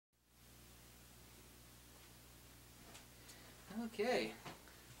Okay,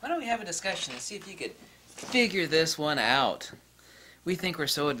 why don't we have a discussion and see if you could figure this one out. We think we're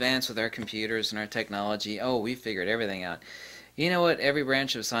so advanced with our computers and our technology. Oh, we figured everything out. You know what every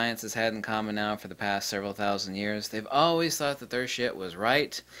branch of science has had in common now for the past several thousand years? They've always thought that their shit was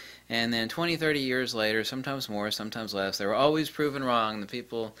right, and then 20, 30 years later, sometimes more, sometimes less, they were always proven wrong. The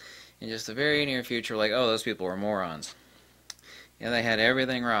people in just the very near future were like, oh, those people were morons. Yeah, they had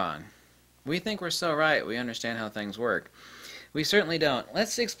everything wrong. We think we're so right, we understand how things work. We certainly don't.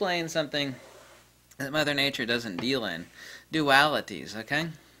 Let's explain something that Mother Nature doesn't deal in. Dualities, okay?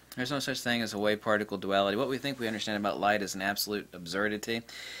 There's no such thing as a wave-particle duality. What we think we understand about light is an absolute absurdity.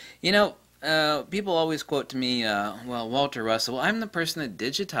 You know, people always quote to me, well, Walter Russell. Well, I'm the person that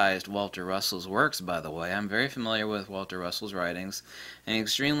digitized Walter Russell's works, by the way. I'm very familiar with Walter Russell's writings, and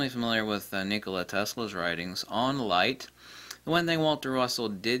extremely familiar with Nikola Tesla's writings on light. The one thing Walter Russell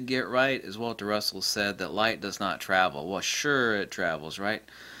did get right is Walter Russell said that light does not travel. Well, sure it travels, right?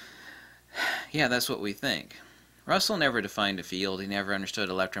 Yeah, that's what we think. Russell never defined a field. He never understood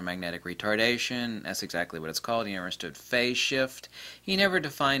electromagnetic retardation. That's exactly what it's called. He never understood phase shift. He never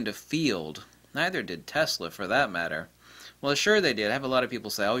defined a field. Neither did Tesla, for that matter. Well, sure they did. I have a lot of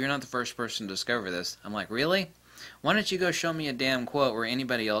people say, oh, you're not the first person to discover this. I'm like, really? Why don't you go show me a damn quote where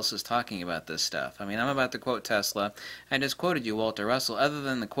anybody else is talking about this stuff? I mean, I'm about to quote Tesla. I just quoted you Walter Russell. Other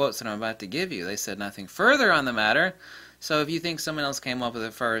than the quotes that I'm about to give you, they said nothing further on the matter. So if you think someone else came up with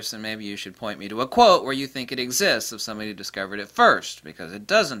it first, then maybe you should point me to a quote where you think it exists of somebody who discovered it first, because it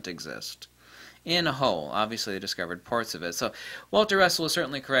doesn't exist in a whole. Obviously, they discovered parts of it. So Walter Russell is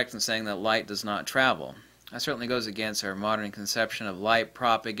certainly correct in saying that light does not travel. That certainly goes against our modern conception of light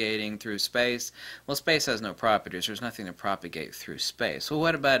propagating through space. Well, space has no properties. There's nothing to propagate through space. Well,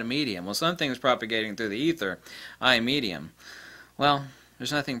 what about a medium? Well, something's propagating through the ether, i.e. medium. Well,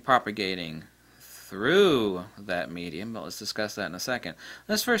 there's nothing propagating through that medium, but let's discuss that in a second.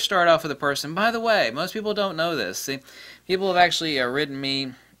 Let's first start off with a person. By the way, most people don't know this. See, people have actually ridden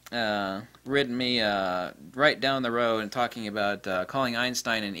me right down the road and talking about calling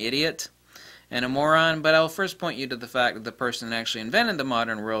Einstein an idiot and a moron, but I'll first point you to the fact that the person that actually invented the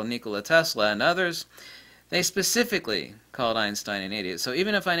modern world, Nikola Tesla and others, they specifically called Einstein an idiot. So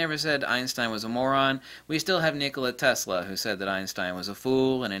even if I never said Einstein was a moron, we still have Nikola Tesla who said that Einstein was a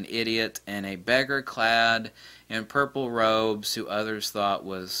fool and an idiot and a beggar clad in purple robes who others thought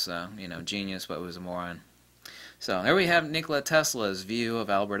was, genius, but was a moron. So there we have Nikola Tesla's view of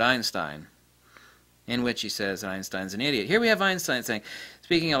Albert Einstein, in which he says that Einstein's an idiot. Here we have Einstein saying,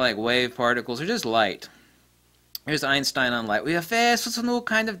 speaking of like wave particles or just light. Here's Einstein on light. We are faced with a new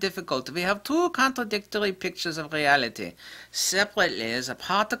kind of difficulty. We have two contradictory pictures of reality. Separately, the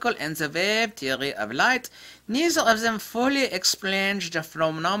particle and the wave theory of light, neither of them fully explains the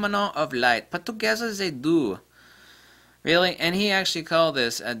phenomenon of light, but together they do. Really? And he actually called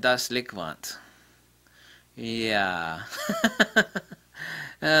this a das Lichtwand. Yeah.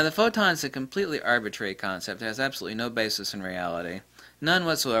 The photon is a completely arbitrary concept. It has absolutely no basis in reality. None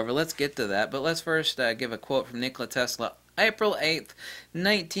whatsoever. Let's get to that. But let's first give a quote from Nikola Tesla, April 8th,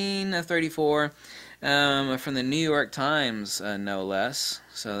 1934, from the New York Times, no less.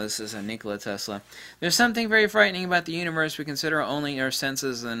 So this is Nikola Tesla. There's something very frightening about the universe. We consider only our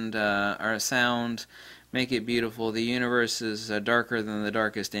senses and our sound make it beautiful. The universe is darker than the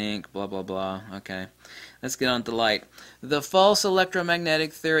darkest ink, blah, blah, blah. Okay. Let's get on to light. The false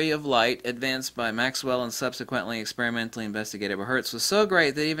electromagnetic theory of light, advanced by Maxwell and subsequently experimentally investigated by Hertz, was so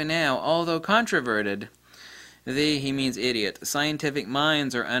great that even now, although controverted, he means idiot, scientific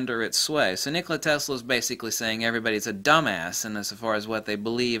minds are under its sway. So Nikola Tesla is basically saying everybody's a dumbass in as far as what they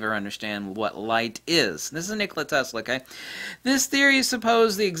believe or understand what light is. This is Nikola Tesla, okay? This theory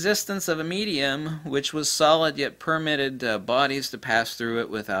supposed the existence of a medium which was solid yet permitted bodies to pass through it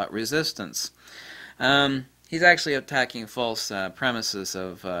without resistance. He's actually attacking false premises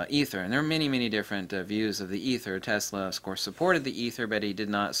of ether, and there are many, many different views of the ether. Tesla, of course, supported the ether, but he did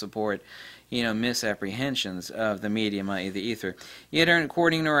not support, misapprehensions of the medium, i.e. the ether. Yet,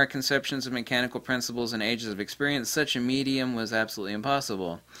 according to our conceptions of mechanical principles and ages of experience, such a medium was absolutely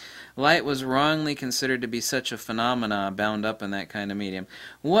impossible. Light was wrongly considered to be such a phenomena bound up in that kind of medium.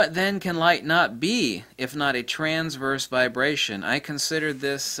 What then can light not be, if not a transverse vibration? I consider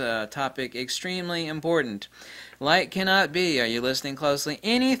this topic extremely important. Light cannot be, are you listening closely,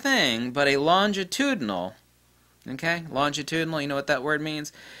 anything but a longitudinal, okay? Longitudinal, you know what that word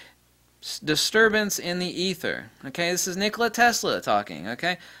means? Disturbance in the ether. Okay, this is Nikola Tesla talking,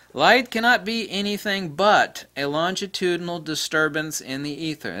 okay? Light cannot be anything but a longitudinal disturbance in the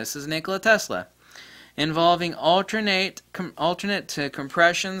ether. This is Nikola Tesla. Involving alternate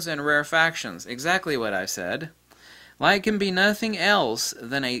compressions and rarefactions. Exactly what I said. Light can be nothing else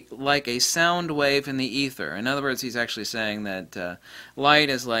than like a sound wave in the ether. In other words, he's actually saying that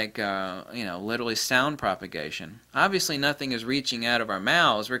light is like, literally sound propagation. Obviously, nothing is reaching out of our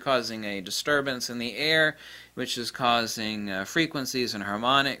mouths. We're causing a disturbance in the air, which is causing frequencies and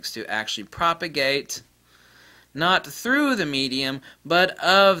harmonics to actually propagate, not through the medium, but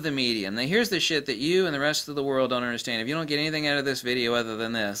of the medium. Now, here's the shit that you and the rest of the world don't understand. If you don't get anything out of this video other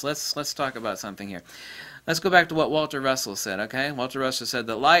than this, let's talk about something here. Let's go back to what Walter Russell said, okay? Walter Russell said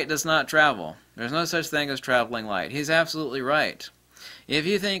that light does not travel. There's no such thing as traveling light. He's absolutely right. If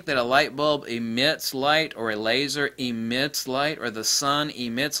you think that a light bulb emits light, or a laser emits light, or the sun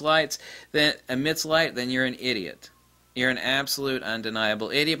emits light, then you're an idiot. You're an absolute, undeniable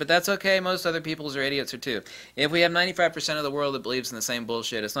idiot, but that's okay. Most other peoples are idiots too. If we have 95% of the world that believes in the same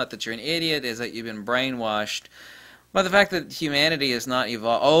bullshit, it's not that you're an idiot, it's that you've been brainwashed by the fact that humanity is not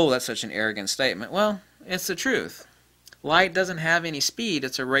evolved. Oh, that's such an arrogant statement. Well, it's the truth. Light doesn't have any speed,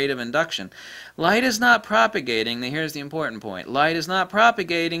 it's a rate of induction. Light is not propagating, now here's the important point, light is not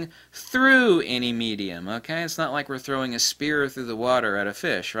propagating through any medium, okay? It's not like we're throwing a spear through the water at a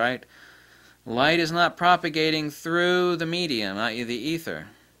fish, right? Light is not propagating through the medium, i.e. the ether.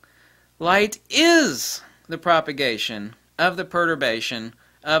 Light is the propagation of the perturbation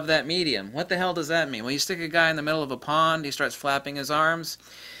of that medium. What the hell does that mean? Well, you stick a guy in the middle of a pond, he starts flapping his arms.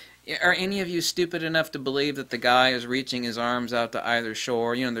 Are any of you stupid enough to believe that the guy is reaching his arms out to either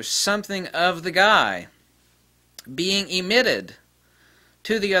shore? You know, there's something of the guy being emitted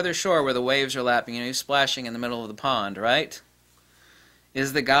to the other shore where the waves are lapping. You know, he's splashing in the middle of the pond, right?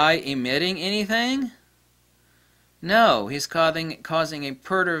 Is the guy emitting anything? No, he's causing a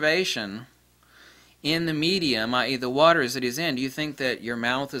perturbation in the medium, i.e. the waters that he's in. Do you think that your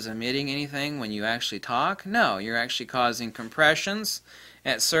mouth is emitting anything when you actually talk? No, you're actually causing compressions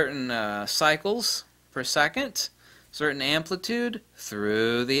at certain cycles per second, certain amplitude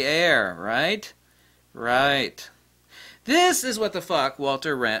through the air, right? Right. This is what the fuck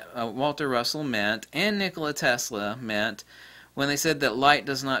Walter Russell meant and Nikola Tesla meant when they said that light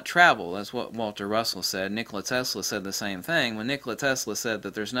does not travel. That's what Walter Russell said. Nikola Tesla said the same thing. When Nikola Tesla said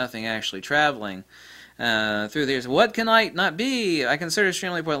that there's nothing actually traveling through the air, what can light not be? I consider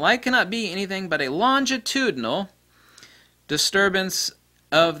extremely important. Light cannot be anything but a longitudinal disturbance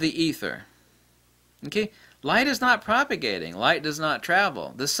of the ether. Okay? Light is not propagating. Light does not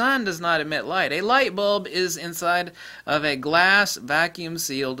travel. The sun does not emit light. A light bulb is inside of a glass vacuum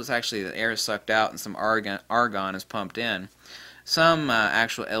sealed. It's actually the air is sucked out and some argon is pumped in. Some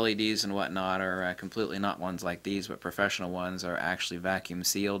actual LEDs and whatnot are completely not ones like these, but professional ones are actually vacuum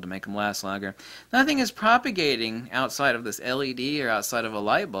sealed to make them last longer. Nothing is propagating outside of this LED or outside of a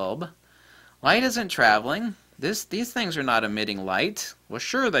light bulb. Light isn't traveling. These things are not emitting light. Well,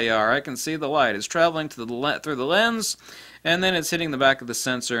 sure they are. I can see the light. It's traveling through the lens, and then it's hitting the back of the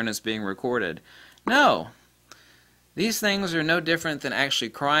sensor and it's being recorded. No. These things are no different than actually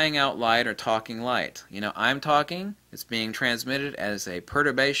crying out light or talking light. You know, I'm talking. It's being transmitted as a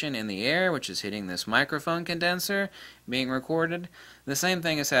perturbation in the air, which is hitting this microphone condenser, being recorded. The same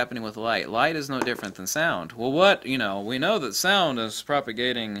thing is happening with light. Light is no different than sound. Well, what? You know, we know that sound is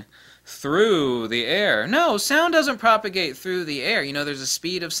propagating through the air. No, sound doesn't propagate through the air. You know there's a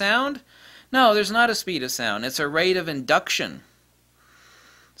speed of sound? No, there's not a speed of sound. It's a rate of induction.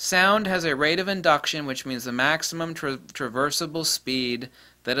 Sound has a rate of induction, which means the maximum traversable speed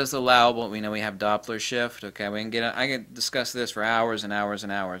that is allowable. We know we have Doppler shift. Okay, I can discuss this for hours and hours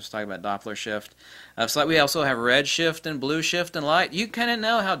and hours. Talk about Doppler shift. So we also have red shift and blue shift and light. You kind of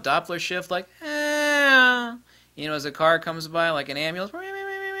know how Doppler shift, like, you know, as a car comes by, like an ambulance.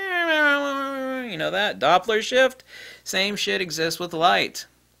 You know that? Doppler shift? Same shit exists with light.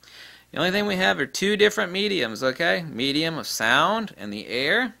 The only thing we have are two different mediums, okay? Medium of sound and the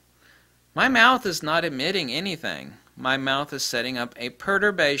air. My mouth is not emitting anything. My mouth is setting up a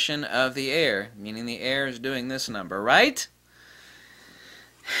perturbation of the air, meaning the air is doing this number, right?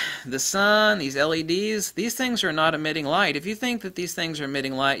 The sun, these LEDs, these things are not emitting light. If you think that these things are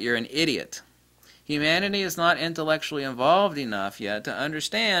emitting light, you're an idiot. Humanity is not intellectually involved enough yet to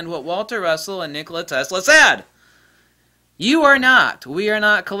understand what Walter Russell and Nikola Tesla said. You are not. We are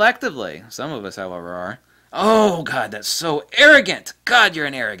not collectively. Some of us, however, are. Oh, God, that's so arrogant. God, you're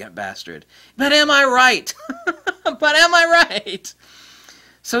an arrogant bastard. But am I right? But am I right?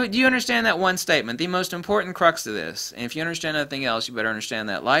 So do you understand that one statement? The most important crux to this. And if you understand nothing else, you better understand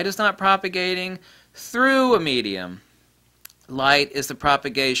that. Light is not propagating through a medium. Light is the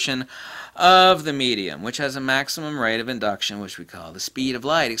propagation of the medium, which has a maximum rate of induction, which we call the speed of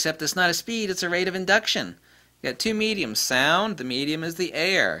light. Except it's not a speed, it's a rate of induction. You got two mediums. Sound, the medium is the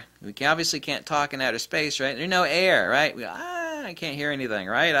air. We obviously can't talk in outer space, right? There's no air, right? I can't hear anything,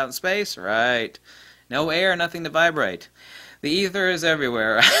 right? Out in space? Right. No air, nothing to vibrate. The ether is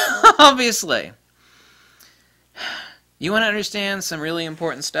everywhere, obviously. You want to understand some really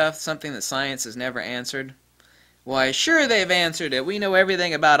important stuff, something that science has never answered? Why, sure they've answered it. We know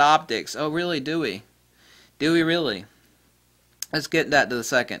everything about optics. Oh, really, do we? Do we really? Let's get that to the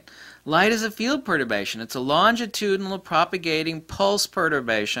second. Light is a field perturbation. It's a longitudinal propagating pulse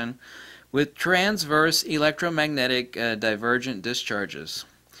perturbation with transverse electromagnetic divergent discharges.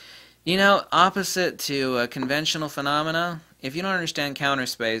 You know, opposite to conventional phenomena, if you don't understand counter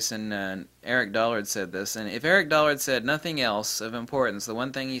space, and Eric Dollard said this, and if Eric Dollard said nothing else of importance, the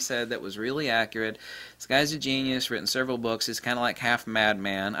one thing he said that was really accurate, this guy's a genius, written several books, he's kind of like half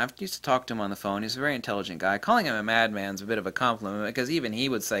madman. I've used to talk to him on the phone, he's a very intelligent guy. Calling him a madman is a bit of a compliment, because even he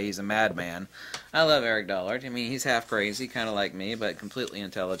would say he's a madman. I love Eric Dollard. I mean, he's half crazy, kind of like me, but completely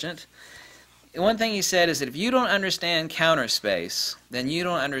intelligent. One thing he said is that if you don't understand counter space, then you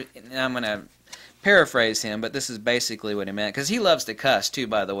don't I'm going to paraphrase him, but this is basically what he meant, because he loves to cuss too,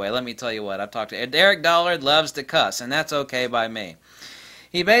 by the way. Let me tell you what, I've talked to Eric Dollard, loves to cuss, and that's okay by me.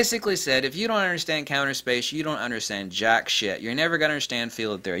 He basically said, if you don't understand counter space, you don't understand jack shit. You're never going to understand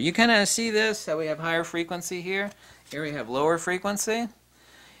field theory. You kind of see this, how we have higher frequency here? Here we have lower frequency.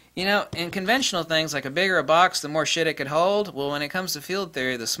 You know, in conventional things, like a bigger a box, the more shit it could hold. Well, when it comes to field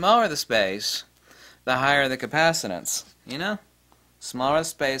theory, the smaller the space, the higher the capacitance. You know? Smaller the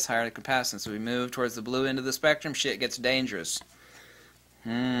space, higher the capacitance. So we move towards the blue end of the spectrum, shit gets dangerous.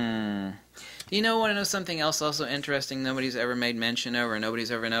 Do you want to know something else also interesting nobody's ever made mention of or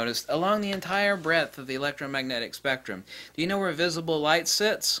nobody's ever noticed? Along the entire breadth of the electromagnetic spectrum, do you know where visible light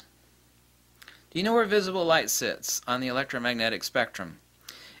sits? Do you know where visible light sits on the electromagnetic spectrum?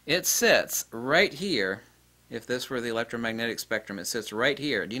 It sits right here. If this were the electromagnetic spectrum, it sits right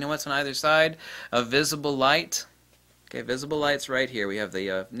here. Do you know what's on either side of visible light? Okay, visible light's right here. We have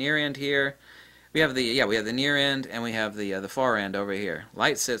the near end here. We have the near end, and we have the far end over here.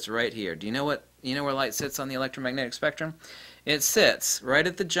 Light sits right here. Do you know where light sits on the electromagnetic spectrum? It sits right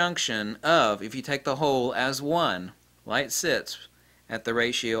at the junction of, if you take the whole as 1, light sits at the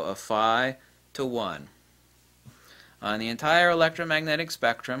ratio of phi to 1. On the entire electromagnetic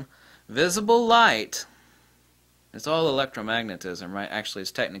spectrum, visible light, it's all electromagnetism, right? Actually,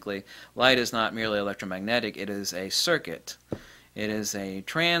 it's technically, light is not merely electromagnetic, it is a circuit. It is a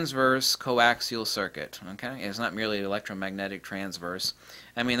transverse coaxial circuit, okay? It's not merely electromagnetic transverse.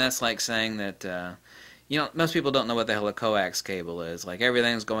 I mean, that's like saying that, most people don't know what the hell a coax cable is. Like,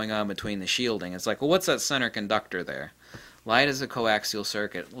 everything's going on between the shielding. It's like, well, what's that center conductor there? Light is a coaxial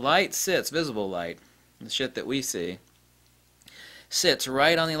circuit. Light sits, visible light, the shit that we see, sits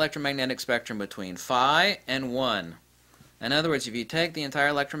right on the electromagnetic spectrum between phi and 1. In other words, if you take the entire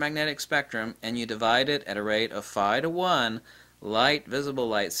electromagnetic spectrum and you divide it at a rate of phi to 1, light, visible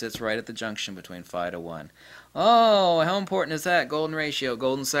light, sits right at the junction between phi to 1. Oh, how important is that? Golden ratio,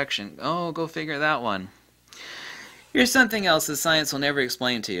 golden section. Oh, go figure that one. Here's something else that science will never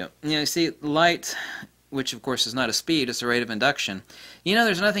explain to you. You see, light, which of course is not a speed, it's a rate of induction.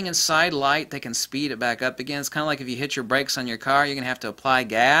 There's nothing inside light that can speed it back up again. It's kind of like if you hit your brakes on your car, you're going to have to apply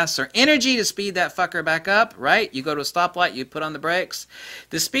gas or energy to speed that fucker back up, right? You go to a stoplight, you put on the brakes.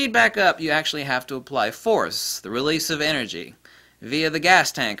 To speed back up, you actually have to apply force, the release of energy, via the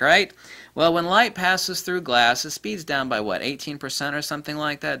gas tank, right? Well, when light passes through glass, it speeds down by what, 18% or something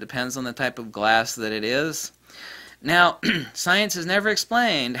like that? Depends on the type of glass that it is. Now, science has never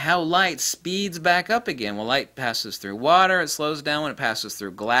explained how light speeds back up again. When light passes through water, it slows down. When it passes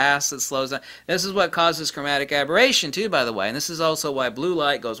through glass, it slows down. This is what causes chromatic aberration, too, by the way. And this is also why blue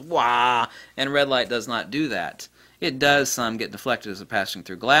light goes wah, and red light does not do that. It does some get deflected as it's passing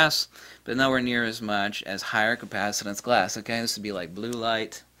through glass, but nowhere near as much as higher capacitance glass. Okay, this would be like blue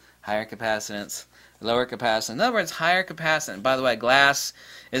light, higher capacitance, lower capacitance. In other words, higher capacitance. By the way, glass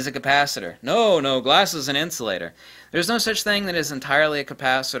is a capacitor. No, glass is an insulator. There's no such thing that is entirely a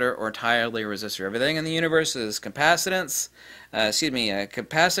capacitor or entirely a resistor. Everything in the universe is capacitance,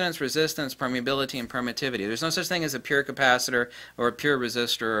 capacitance, resistance, permeability, and permittivity. There's no such thing as a pure capacitor or a pure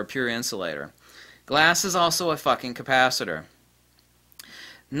resistor or a pure insulator. Glass is also a fucking capacitor.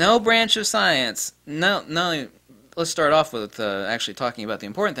 No branch of science, let's start off with actually talking about the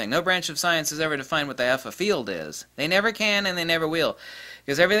important thing. No branch of science has ever defined what the F a field is. They never can and they never will.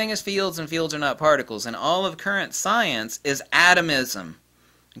 Because everything is fields and fields are not particles. And all of current science is atomism.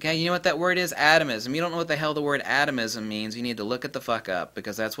 Okay, you know what that word is? Atomism. You don't know what the hell the word atomism means. You need to look it the fuck up.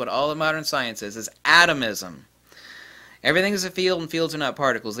 Because that's what all of modern science is atomism. Everything is a field and fields are not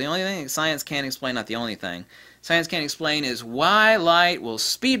particles. The only thing that science can't explain, not the only thing, science can't explain is why light will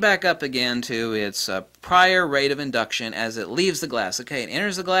speed back up again to its prior rate of induction as it leaves the glass. Okay, it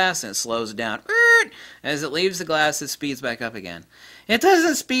enters the glass and it slows down. As it leaves the glass, it speeds back up again. It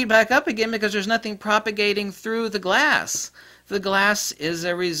doesn't speed back up again because there's nothing propagating through the glass. The glass is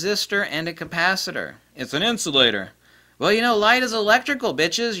a resistor and a capacitor. It's an insulator. Well, you know, light is electrical,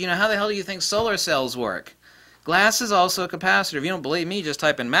 bitches. You know, how the hell do you think solar cells work? Glass is also a capacitor. If you don't believe me, just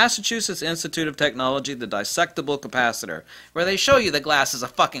type in Massachusetts Institute of Technology, the dissectable capacitor, where they show you that glass is a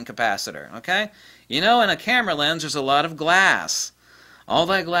fucking capacitor, okay? You know, in a camera lens, there's a lot of glass. All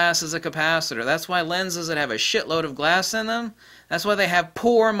that glass is a capacitor. That's why lenses that have a shitload of glass in them, that's why they have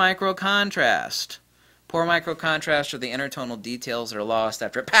poor microcontrast. Poor microcontrast are the intertonal details that are lost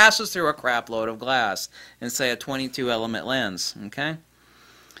after it passes through a crap load of glass in, say, a 22-element lens, okay?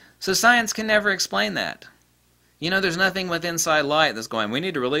 So science can never explain that. You know, there's nothing with inside light that's going, we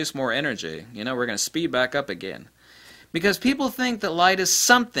need to release more energy. You know, we're going to speed back up again. Because people think that light is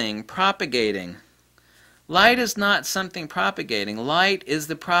something propagating. Light is not something propagating. Light is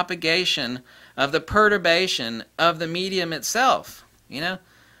the propagation of the perturbation of the medium itself. You know,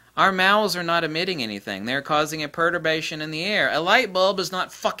 our mouths are not emitting anything. They're causing a perturbation in the air. A light bulb is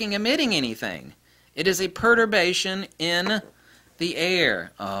not fucking emitting anything. It is a perturbation in the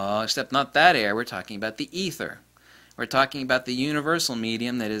air. Oh, except not that air. We're talking about the ether. We're talking about the universal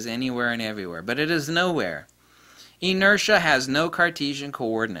medium that is anywhere and everywhere. But it is nowhere. Inertia has no Cartesian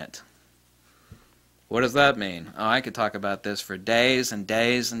coordinate. What does that mean? Oh, I could talk about this for days and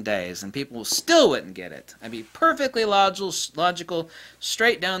days and days, and people still wouldn't get it. I'd be perfectly logical,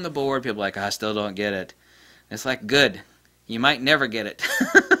 straight down the board. People are like, I still don't get it. It's like, good. You might never get it.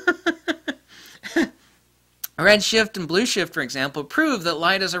 Red shift and blue shift, for example, prove that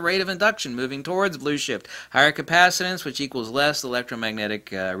light is a rate of induction moving towards blue shift. Higher capacitance, which equals less electromagnetic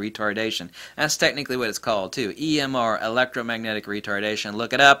retardation. That's technically what it's called, too. EMR, electromagnetic retardation.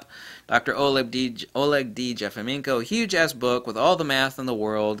 Look it up. Dr. Oleg D. Jeffimenko, huge-ass book with all the math in the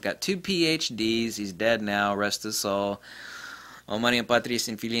world. Got 2 PhDs. He's dead now, rest his soul. O Maria Patris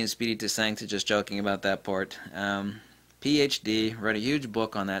in Filii Spiritus Sancti, just joking about that part. PhD, wrote a huge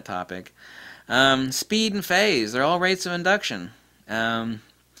book on that topic. Speed and phase, they're all rates of induction. The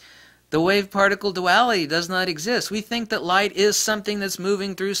wave-particle duality does not exist. We think that light is something that's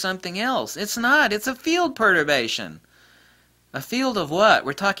moving through something else. It's not. It's a field perturbation. A field of what?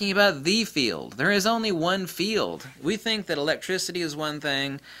 We're talking about the field. There is only one field. We think that electricity is one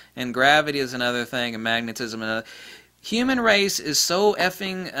thing, and gravity is another thing, and magnetism another. Human race is so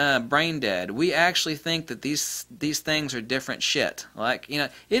effing brain dead. We actually think that these things are different shit. Like, you know,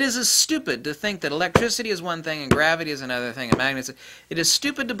 it is as stupid to think that electricity is one thing and gravity is another thing and magnets. It is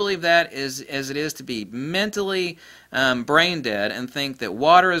stupid to believe that as it is to be mentally brain dead and think that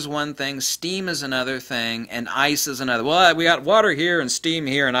water is one thing, steam is another thing, and ice is another. Well, we got water here and steam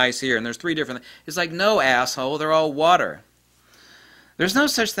here and ice here, and there's 3 different things. It's like, no, asshole, they're all water. There's no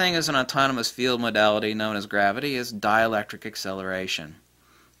such thing as an autonomous field modality known as gravity. It's dielectric acceleration.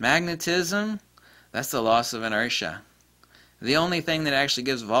 Magnetism, that's the loss of inertia. The only thing that actually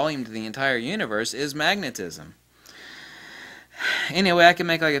gives volume to the entire universe is magnetism. Anyway, I can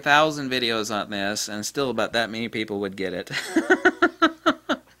make like 1,000 videos on this, and still about that many people would get it.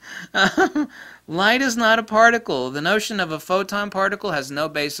 Light is not a particle. The notion of a photon particle has no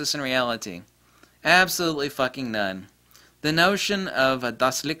basis in reality. Absolutely fucking none. The notion of a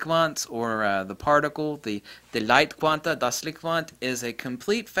das Lichtquant, or the particle, the light quanta, das Lichtquant, is a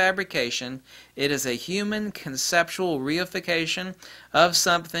complete fabrication. It is a human conceptual reification of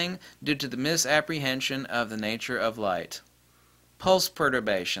something due to the misapprehension of the nature of light. Pulse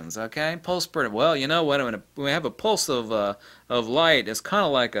perturbations, okay? Well, you know what? When we have a pulse of light, it's kind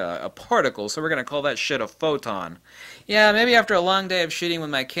of like a particle, so we're going to call that shit a photon. Yeah, maybe after a long day of shooting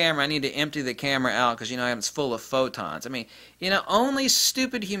with my camera, I need to empty the camera out because, you know, it's full of photons. I mean, you know, only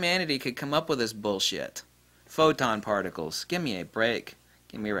stupid humanity could come up with this bullshit. Photon particles. Give me a break.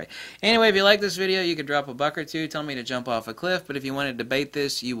 Give me a break. Anyway, if you like this video, you could drop a buck or two, tell me to jump off a cliff, but if you want to debate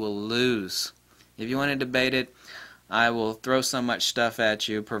this, you will lose. If you want to debate it, I will throw so much stuff at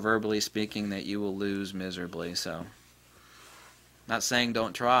you, proverbially speaking, that you will lose miserably. So, not saying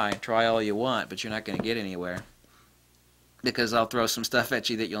don't try. Try all you want, but you're not going to get anywhere. Because I'll throw some stuff at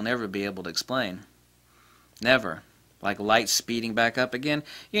you that you'll never be able to explain. Never. Like light speeding back up again.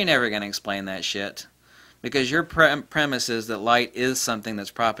 You're never going to explain that shit. Because your premise is that light is something that's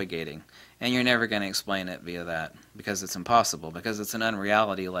propagating. And you're never going to explain it via that. Because it's impossible. Because it's an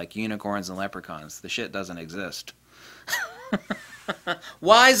unreality like unicorns and leprechauns. The shit doesn't exist.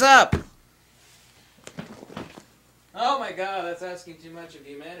 Wise up! Oh my god, that's asking too much of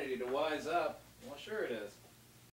humanity to wise up. Well, sure it is.